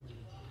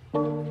The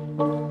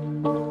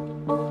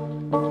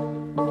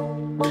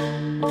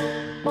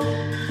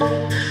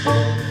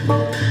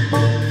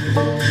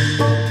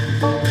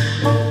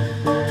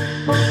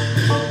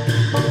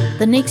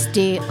next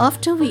day,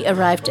 after we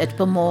arrived at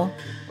Bamor,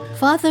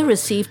 Father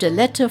received a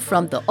letter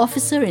from the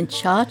officer in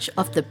charge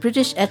of the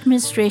British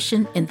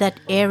administration in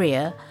that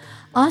area,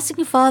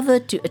 asking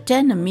Father to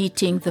attend a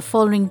meeting the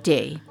following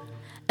day.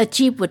 A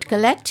jeep would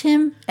collect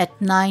him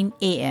at 9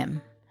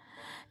 a.m.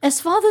 As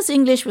Father's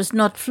English was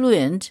not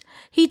fluent,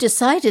 he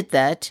decided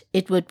that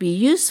it would be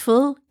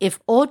useful if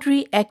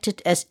Audrey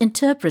acted as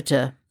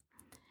interpreter.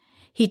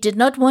 He did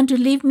not want to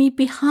leave me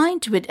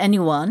behind with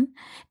anyone,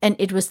 and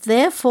it was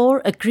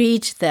therefore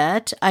agreed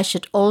that I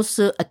should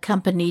also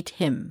accompany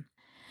him.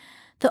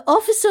 The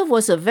officer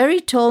was a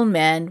very tall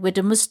man with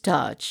a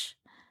moustache,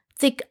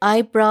 thick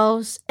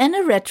eyebrows, and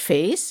a red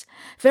face,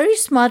 very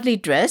smartly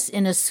dressed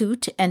in a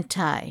suit and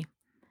tie.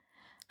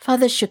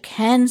 Father shook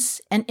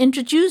hands and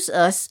introduced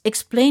us,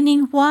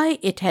 explaining why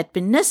it had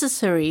been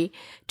necessary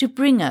to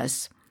bring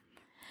us.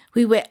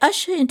 We were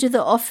ushered into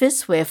the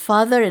office where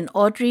Father and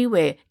Audrey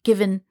were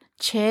given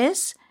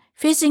chairs,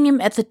 facing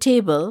him at the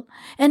table,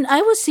 and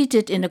I was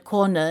seated in a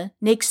corner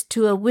next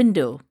to a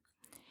window.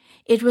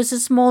 It was a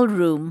small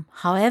room,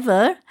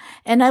 however,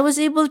 and I was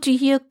able to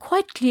hear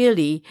quite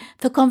clearly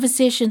the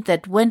conversation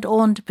that went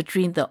on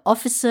between the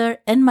officer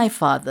and my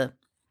father.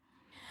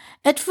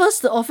 At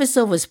first, the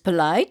officer was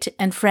polite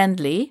and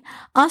friendly,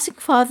 asking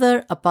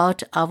Father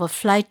about our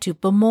flight to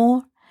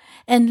Bamor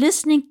and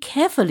listening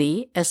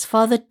carefully as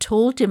Father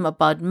told him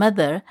about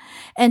Mother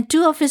and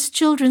two of his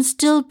children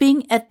still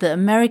being at the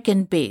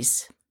American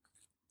base.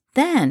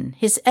 Then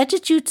his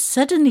attitude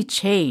suddenly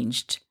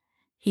changed.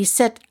 He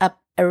sat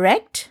up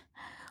erect,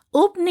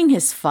 opening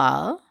his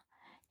file,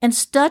 and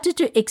started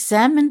to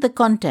examine the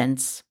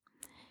contents.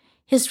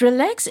 His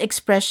relaxed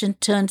expression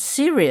turned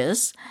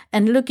serious,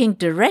 and looking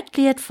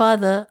directly at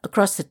Father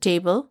across the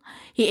table,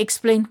 he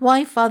explained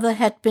why Father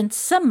had been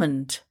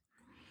summoned.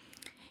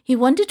 He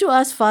wanted to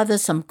ask Father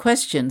some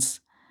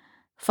questions.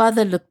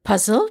 Father looked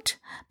puzzled,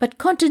 but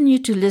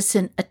continued to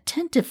listen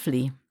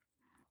attentively.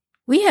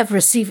 "We have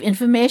received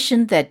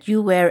information that you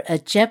were a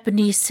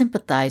Japanese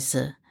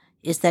sympathizer.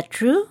 Is that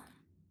true?"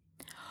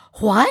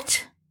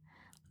 "What?"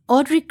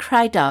 Audrey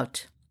cried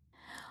out.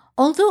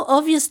 Although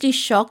obviously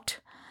shocked,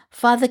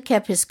 Father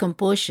kept his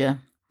composure.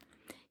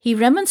 He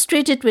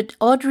remonstrated with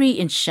Audrey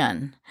in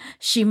Shan.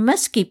 She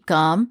must keep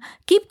calm,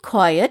 keep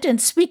quiet,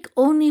 and speak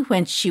only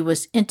when she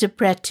was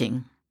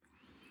interpreting.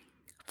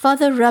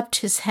 Father rubbed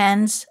his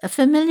hands, a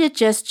familiar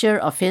gesture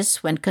of his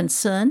when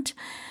concerned,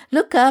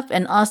 looked up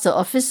and asked the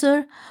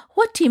officer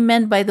what he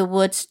meant by the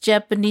words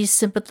Japanese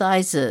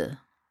sympathizer.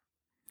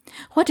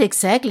 What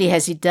exactly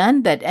has he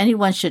done that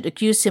anyone should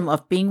accuse him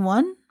of being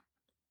one?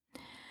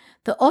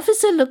 The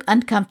officer looked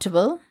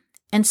uncomfortable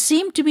and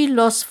seemed to be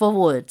lost for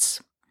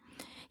words.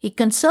 He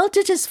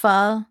consulted his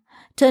file,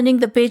 turning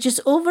the pages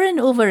over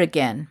and over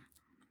again.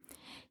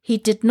 He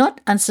did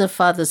not answer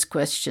Father's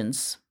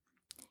questions.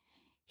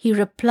 He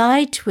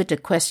replied with a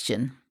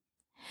question.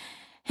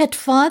 Had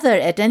Father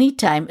at any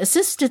time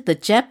assisted the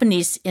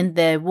Japanese in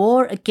their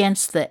war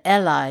against the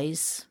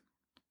Allies?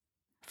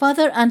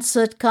 Father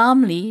answered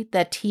calmly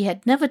that he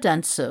had never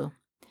done so.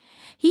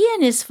 He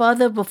and his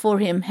father before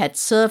him had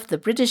served the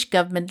British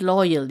government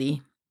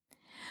loyally.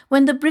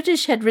 When the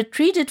British had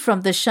retreated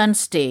from the Shan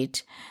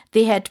state,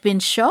 they had been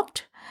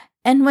shocked,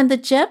 and when the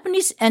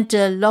Japanese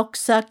entered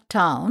Loksak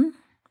town,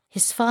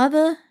 his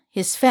father,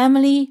 his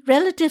family,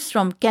 relatives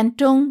from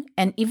Kantong,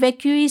 and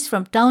evacuees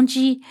from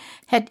Taunji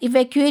had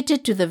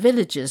evacuated to the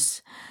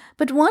villages.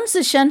 But once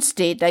the Shan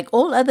state, like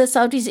all other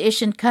Southeast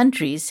Asian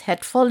countries,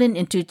 had fallen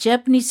into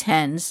Japanese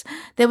hands,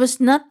 there was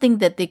nothing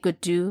that they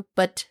could do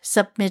but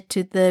submit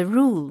to the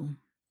rule.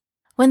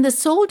 When the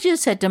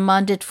soldiers had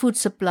demanded food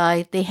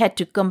supply, they had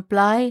to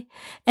comply,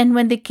 and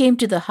when they came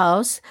to the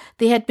house,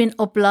 they had been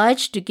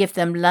obliged to give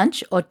them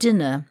lunch or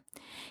dinner.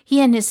 He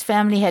and his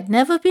family had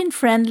never been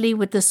friendly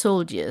with the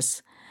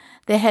soldiers.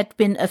 There had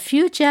been a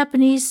few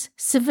Japanese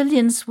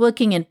civilians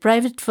working in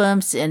private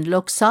firms in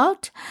Lok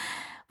South,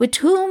 with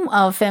whom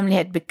our family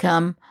had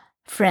become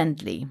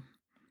friendly.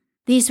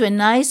 These were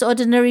nice,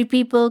 ordinary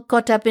people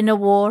caught up in a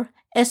war,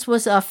 as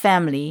was our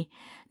family,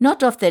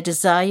 not of their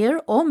desire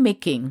or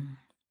making.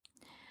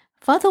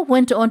 Father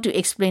went on to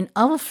explain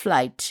our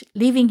flight,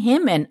 leaving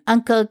him and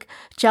Uncle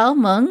Chow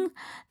Meng,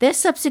 their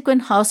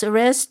subsequent house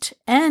arrest,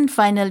 and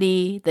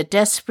finally the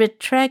desperate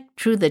trek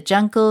through the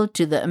jungle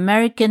to the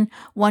American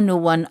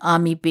 101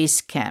 Army base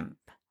camp.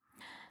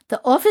 The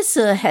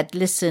officer had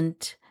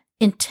listened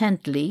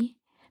intently,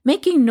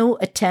 making no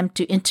attempt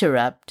to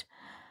interrupt,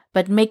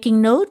 but making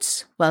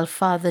notes while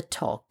Father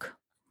talked.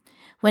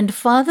 When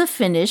Father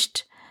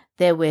finished,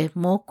 there were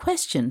more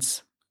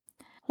questions.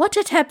 What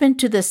had happened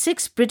to the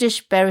 6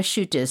 British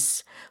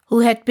parachutists who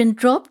had been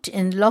dropped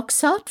in Lok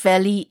South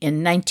Valley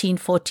in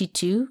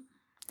 1942?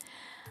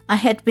 I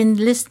had been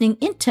listening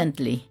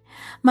intently.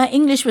 My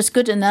English was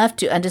good enough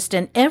to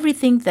understand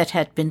everything that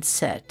had been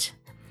said.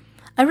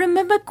 I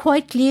remember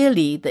quite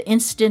clearly the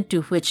incident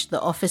to which the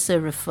officer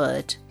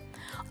referred.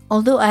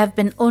 although I have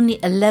been only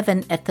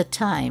 11 at the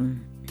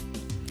time.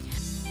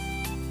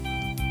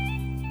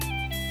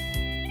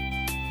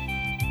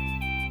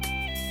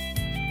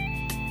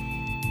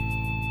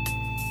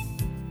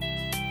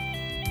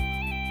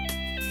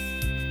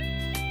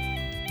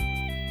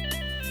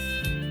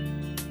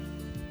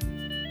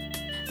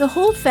 The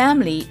whole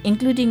family,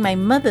 including my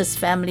mother's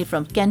family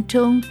from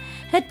Kentong,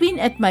 had been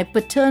at my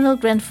paternal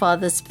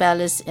grandfather's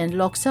palace in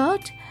Lok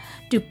Saut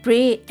to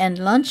pray and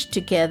lunch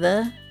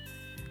together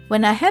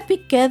when our happy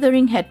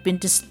gathering had been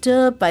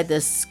disturbed by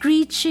the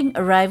screeching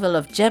arrival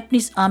of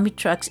Japanese army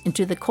trucks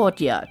into the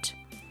courtyard.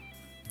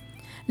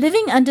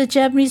 Living under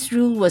Japanese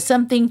rule was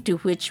something to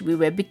which we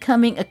were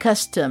becoming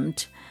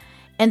accustomed,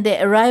 and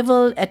their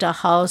arrival at our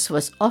house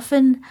was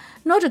often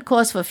not a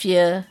cause for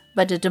fear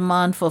but a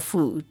demand for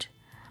food.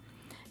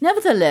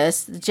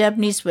 Nevertheless, the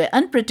Japanese were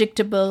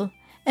unpredictable,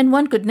 and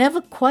one could never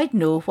quite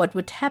know what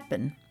would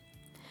happen.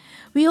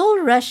 We all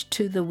rushed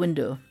to the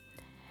window.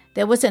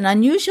 There was an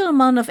unusual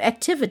amount of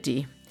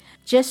activity,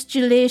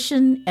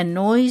 gesticulation and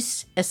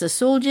noise as the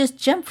soldiers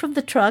jumped from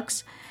the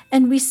trucks,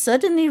 and we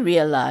suddenly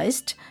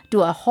realized,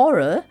 to our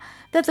horror,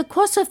 that the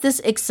cause of this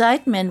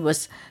excitement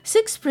was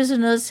 6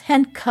 prisoners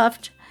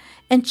handcuffed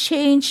and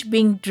chained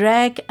being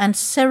dragged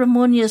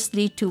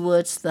unceremoniously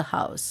towards the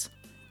house.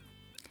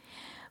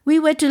 We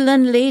were to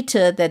learn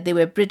later that they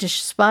were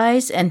British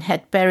spies and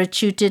had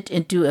parachuted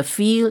into a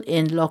field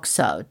in Lok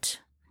Saut.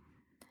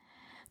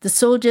 The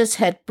soldiers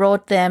had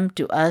brought them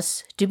to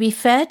us to be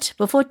fed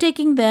before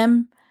taking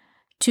them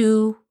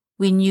to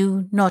we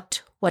knew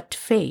not what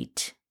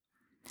fate.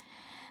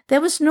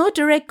 There was no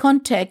direct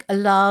contact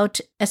allowed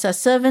as our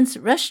servants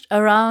rushed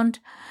around,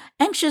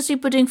 anxiously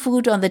putting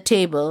food on the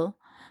table,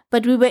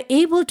 but we were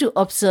able to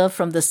observe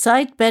from the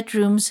side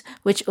bedrooms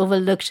which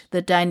overlooked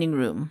the dining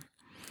room.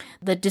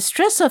 The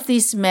distress of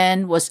these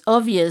men was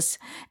obvious,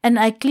 and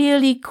I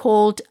clearly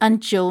called Aunt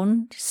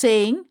Joan,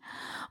 saying,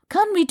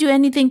 "Can't we do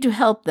anything to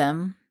help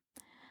them?"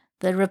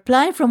 The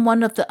reply from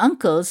one of the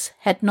uncles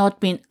had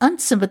not been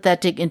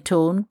unsympathetic in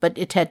tone, but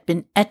it had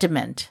been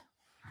adamant.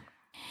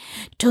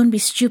 "Don't be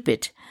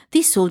stupid.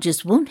 These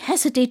soldiers won't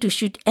hesitate to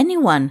shoot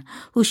anyone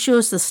who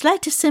shows the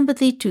slightest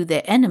sympathy to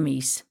their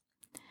enemies."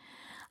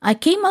 I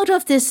came out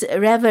of this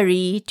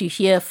reverie to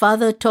hear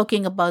Father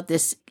talking about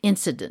this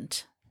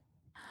incident.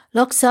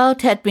 Lok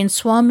Saut had been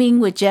swarming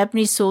with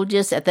Japanese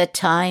soldiers at that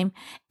time,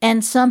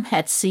 and some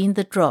had seen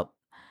the drop.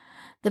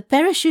 The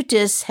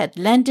parachutists had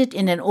landed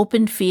in an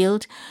open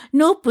field,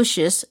 no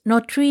bushes nor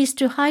trees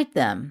to hide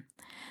them.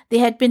 They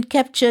had been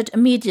captured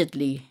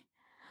immediately.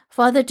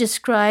 Father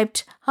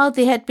described how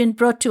they had been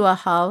brought to our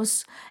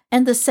house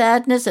and the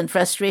sadness and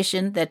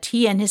frustration that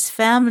he and his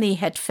family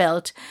had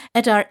felt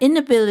at our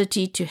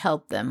inability to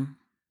help them.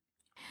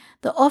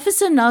 The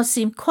officer now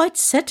seemed quite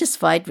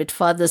satisfied with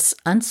Father's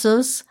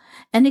answers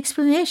and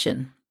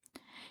explanation.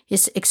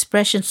 His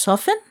expression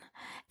softened,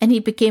 and he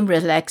became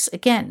relaxed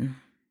again.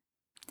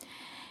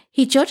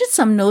 He jotted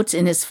some notes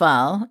in his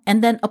file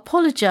and then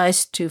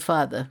apologized to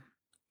Father.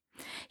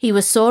 He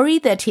was sorry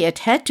that he had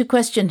had to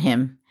question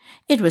him.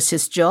 It was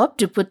his job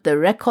to put the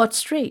record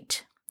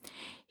straight.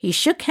 He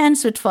shook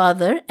hands with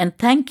Father and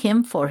thanked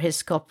him for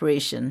his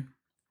cooperation.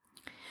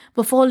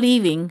 Before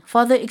leaving,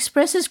 Father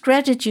expressed his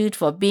gratitude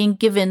for being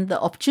given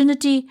the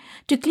opportunity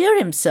to clear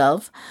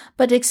himself,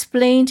 but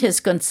explained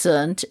his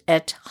concern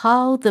at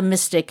how the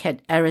mistake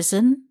had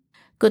arisen.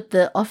 Could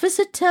the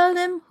officer tell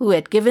him who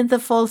had given the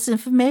false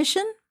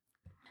information?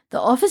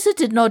 The officer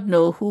did not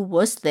know who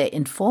was their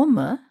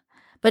informer,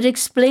 but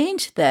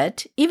explained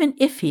that, even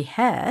if he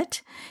had,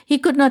 he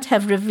could not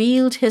have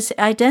revealed his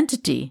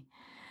identity.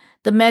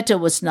 The matter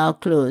was now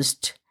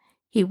closed.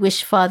 He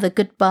wished Father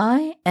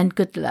goodbye and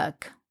good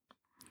luck.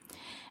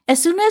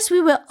 As soon as we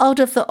were out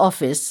of the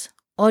office,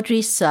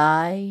 Audrey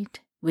sighed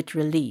with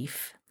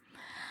relief.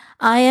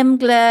 "I am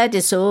glad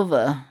it's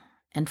over,"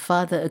 and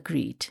Father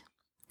agreed.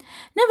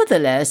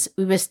 Nevertheless,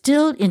 we were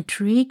still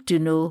intrigued to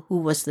know who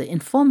was the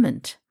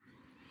informant.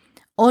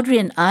 Audrey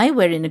and I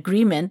were in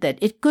agreement that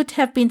it could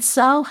have been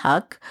Sao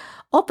Hak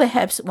or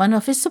perhaps one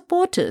of his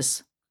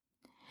supporters.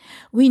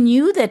 We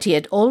knew that he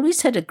had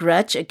always had a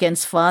grudge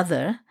against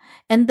Father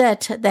and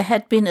that there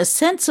had been a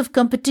sense of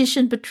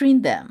competition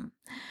between them,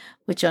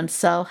 which on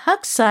Sao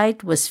Hak's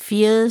side was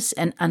fierce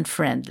and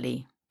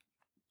unfriendly.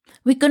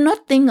 We could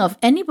not think of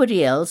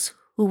anybody else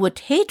who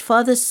would hate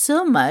Father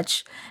so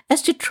much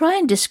as to try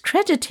and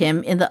discredit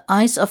him in the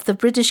eyes of the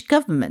British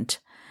government.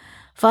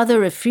 Father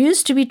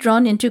refused to be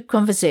drawn into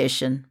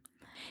conversation.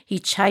 He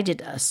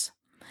chided us.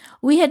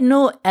 We had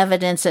no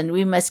evidence and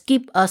we must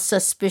keep our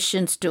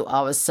suspicions to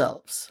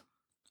ourselves.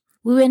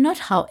 We were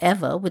not,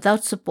 however,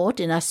 without support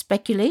in our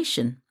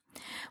speculation.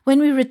 When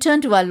we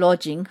returned to our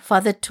lodging,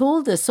 Father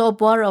told the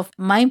Sorbwar of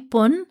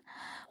Maimpun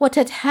what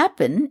had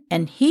happened,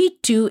 and he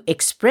too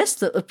expressed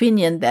the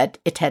opinion that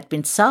it had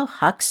been Sao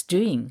Hak's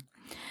doing.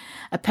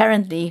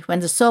 Apparently, when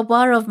the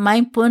Sorbwar of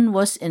Maimpun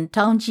was in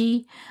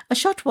Taungji, a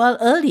short while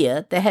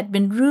earlier, there had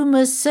been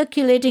rumors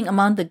circulating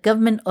among the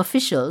government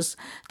officials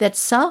that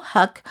Sao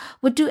Hak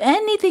would do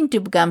anything to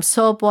become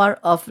Sorbwar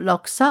of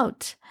Lok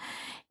Saut.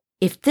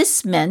 If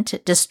this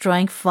meant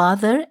destroying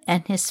father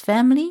and his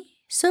family,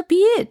 so be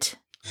it.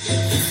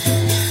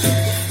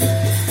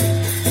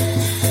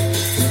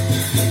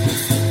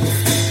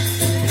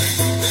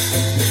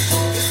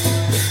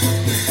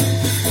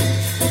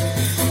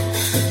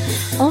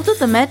 Although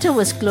the matter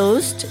was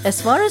closed, as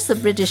far as the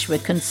British were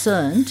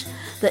concerned,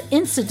 the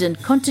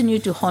incident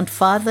continued to haunt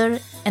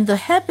father, and the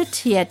habit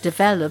he had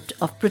developed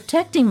of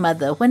protecting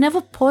mother whenever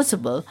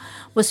possible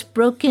was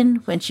broken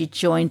when she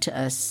joined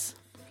us.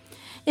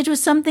 It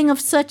was something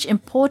of such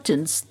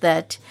importance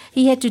that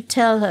he had to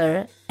tell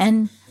her,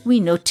 and we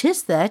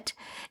noticed that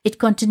it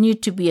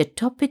continued to be a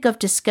topic of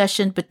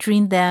discussion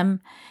between them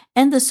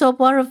and the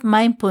Sobor of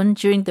Maimpun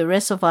during the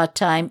rest of our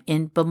time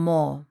in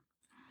Bamor.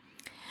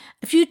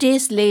 A few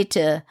days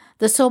later,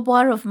 the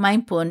Sobor of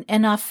Maimpun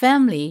and our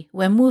family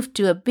were moved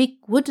to a big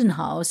wooden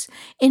house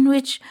in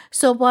which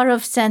Sobor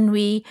of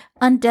Sanwi,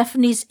 Aunt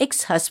Daphne's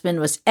ex-husband,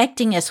 was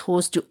acting as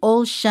host to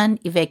all Shan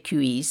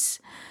evacuees.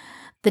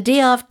 The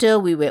day after,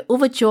 we were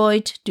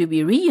overjoyed to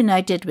be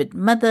reunited with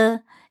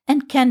Mother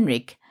and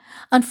Kenrick.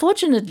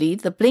 Unfortunately,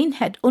 the plane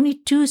had only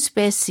 2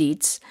 spare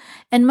seats,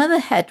 and Mother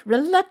had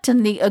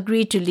reluctantly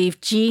agreed to leave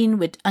Jean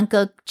with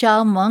Uncle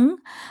Chow Mung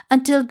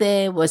until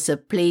there was a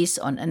place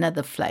on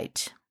another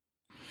flight.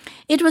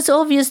 It was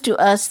obvious to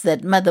us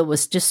that Mother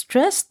was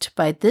distressed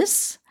by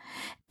this,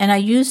 and I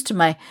used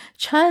my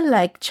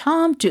childlike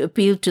charm to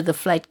appeal to the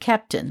flight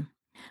captain.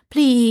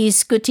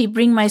 Please, could he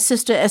bring my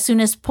sister as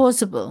soon as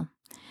possible?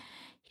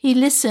 He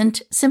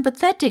listened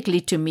sympathetically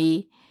to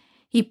me.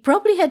 He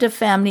probably had a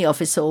family of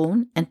his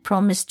own and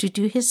promised to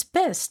do his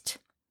best.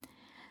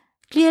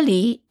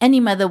 Clearly,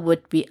 any mother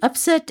would be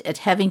upset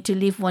at having to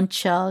leave one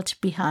child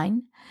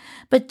behind.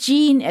 But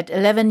Jean, at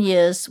 11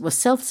 years, was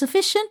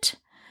self-sufficient.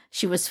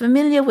 She was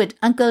familiar with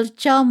Uncle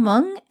Chow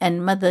Mung,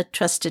 and Mother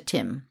trusted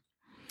him.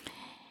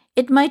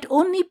 It might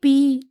only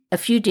be a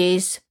few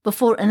days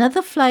before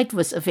another flight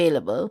was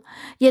available,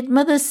 yet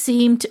Mother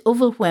seemed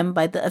overwhelmed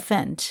by the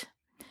event.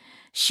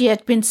 She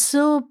had been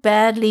so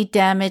badly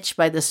damaged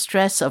by the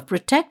stress of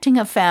protecting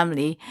her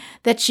family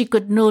that she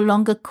could no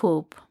longer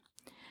cope.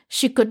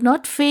 She could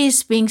not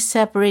face being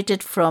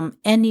separated from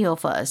any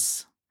of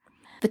us.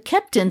 The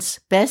captain's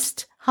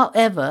best,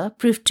 however,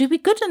 proved to be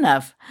good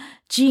enough.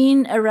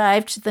 Jean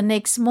arrived the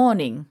next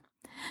morning.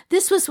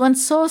 This was one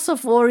source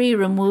of worry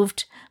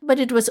removed, but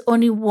it was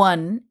only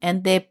one,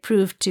 and there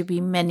proved to be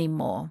many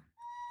more.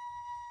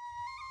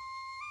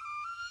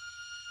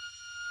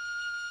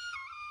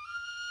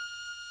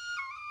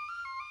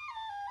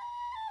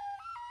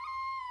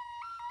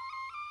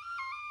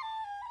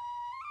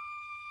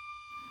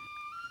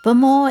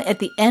 Bamor at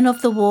the end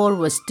of the war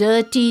was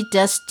dirty,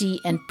 dusty,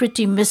 and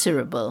pretty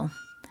miserable.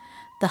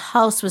 The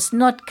house was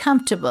not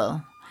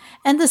comfortable,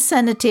 and the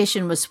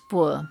sanitation was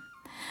poor.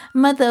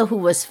 Mother, who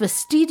was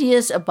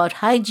fastidious about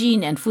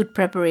hygiene and food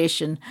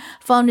preparation,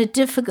 found it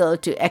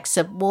difficult to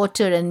accept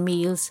water and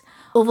meals,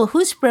 over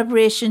whose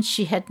preparation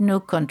she had no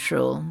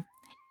control.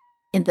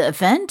 In the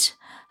event,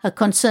 her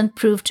concern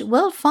proved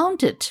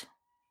well-founded.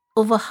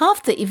 Over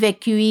half the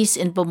evacuees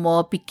in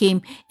Bamor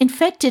became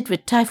infected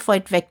with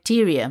typhoid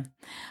bacteria.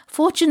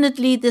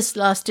 Fortunately, this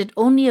lasted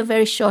only a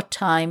very short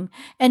time,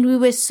 and we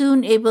were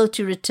soon able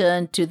to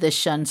return to the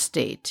Shan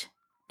state.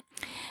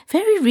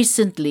 Very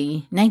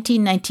recently,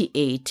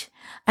 1998,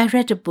 I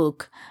read a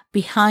book,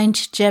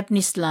 Behind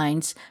Japanese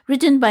Lines,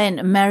 written by an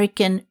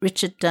American,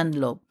 Richard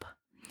Dunlop.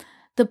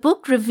 The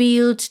book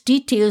revealed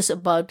details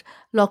about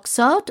Lok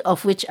Saut,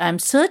 of which I am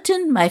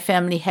certain my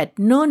family had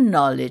no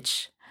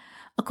knowledge.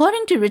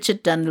 According to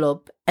Richard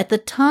Dunlop, at the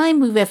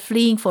time we were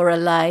fleeing for our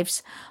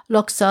lives,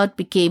 Lok Saut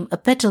became a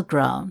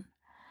battleground.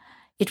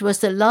 It was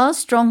the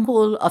last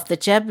stronghold of the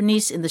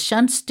Japanese in the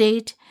Shan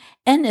state,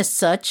 and as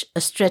such,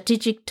 a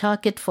strategic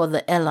target for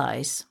the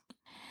Allies.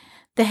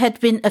 There had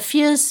been a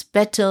fierce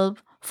battle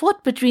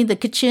fought between the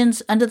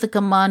Kachins under the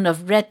command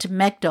of Red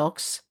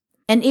Macdox,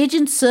 an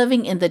agent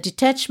serving in the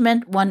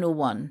Detachment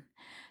 101.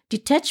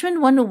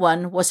 Detachment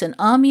 101 was an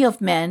army of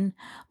men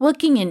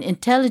working in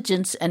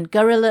intelligence and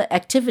guerrilla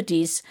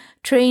activities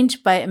trained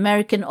by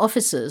American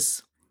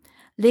officers.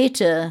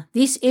 Later,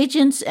 these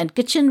agents and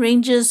Kachin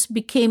Rangers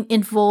became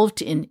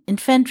involved in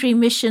infantry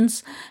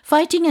missions,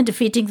 fighting and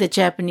defeating the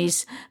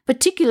Japanese,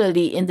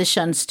 particularly in the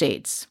Shan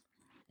states.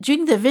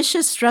 During the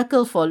vicious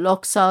struggle for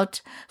Lok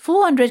Saut,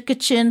 400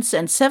 Kachins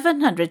and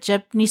 700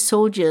 Japanese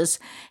soldiers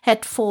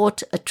had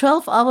fought a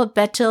 12-hour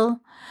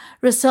battle,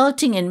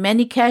 resulting in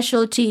many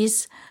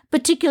casualties,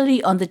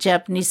 particularly on the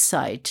Japanese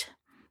side.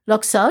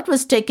 Lok Saut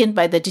was taken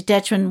by the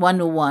Detachment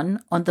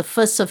 101 on the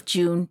 1st of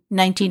June,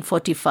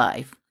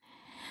 1945.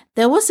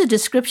 There was a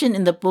description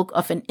in the book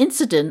of an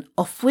incident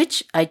of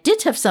which I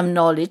did have some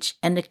knowledge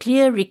and a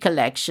clear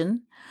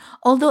recollection,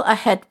 although I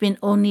had been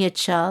only a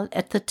child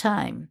at the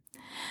time.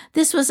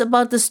 This was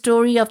about the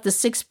story of the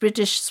 6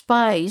 British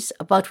spies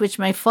about which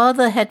my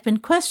father had been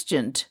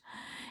questioned.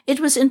 It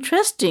was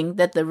interesting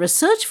that the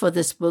research for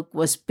this book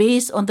was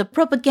based on the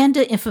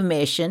propaganda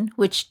information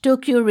which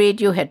Tokyo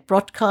Radio had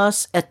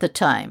broadcast at the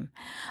time.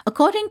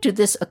 According to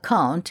this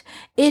account,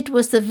 it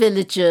was the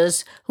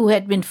villagers who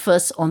had been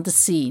first on the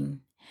scene.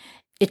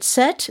 It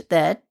said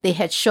that they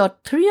had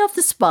shot 3 of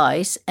the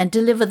spies and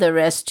delivered the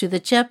rest to the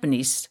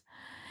Japanese.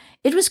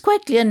 It was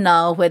quite clear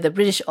now where the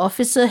British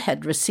officer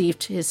had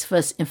received his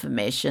first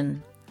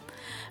information.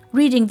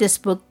 Reading this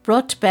book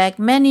brought back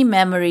many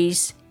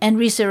memories and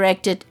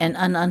resurrected an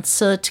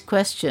unanswered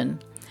question.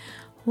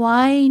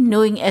 Why,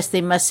 knowing as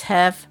they must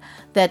have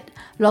that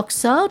Loch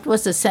South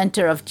was the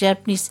center of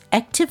Japanese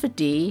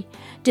activity,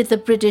 did the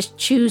British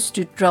choose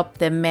to drop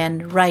their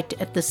men right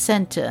at the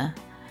center?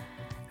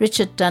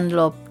 Richard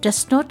Dunlop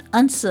does not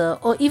answer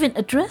or even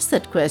address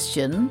that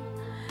question,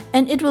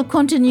 and it will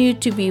continue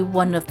to be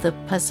one of the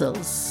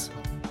puzzles.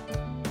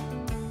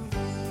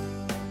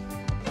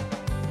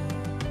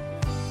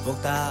 พวก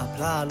ตาพ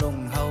ลาลง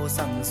เฮา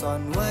สั่งสอ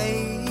นไว้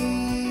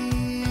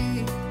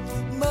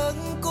เมือง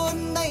กุน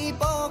ใน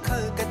ปอเค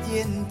ยกัดเ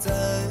ย็นเจ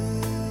อ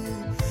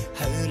เ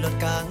ฮาลด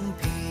กลาง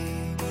พี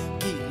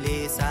กิเล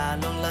สา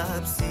ลองลั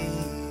บสี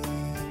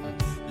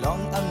ลอง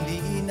อังลี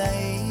ใน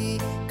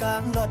กลา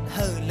งรถเฮ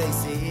าเลย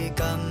เส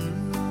กำ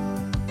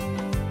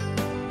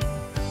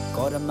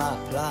ก็ดมา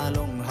พลาล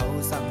งเฮา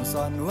สั่งส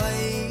อนไว้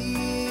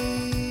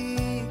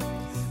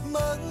เ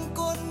มือง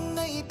กุนใ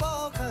นปอ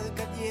เคย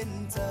กัดเย็น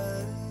เจอ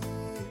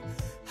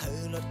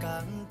ลดกลา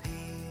งพี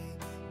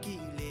กิ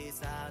เล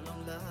สาลง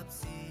ลับ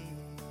สี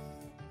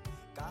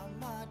กาง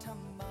มาท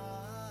ำมา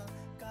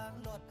กาง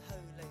ลด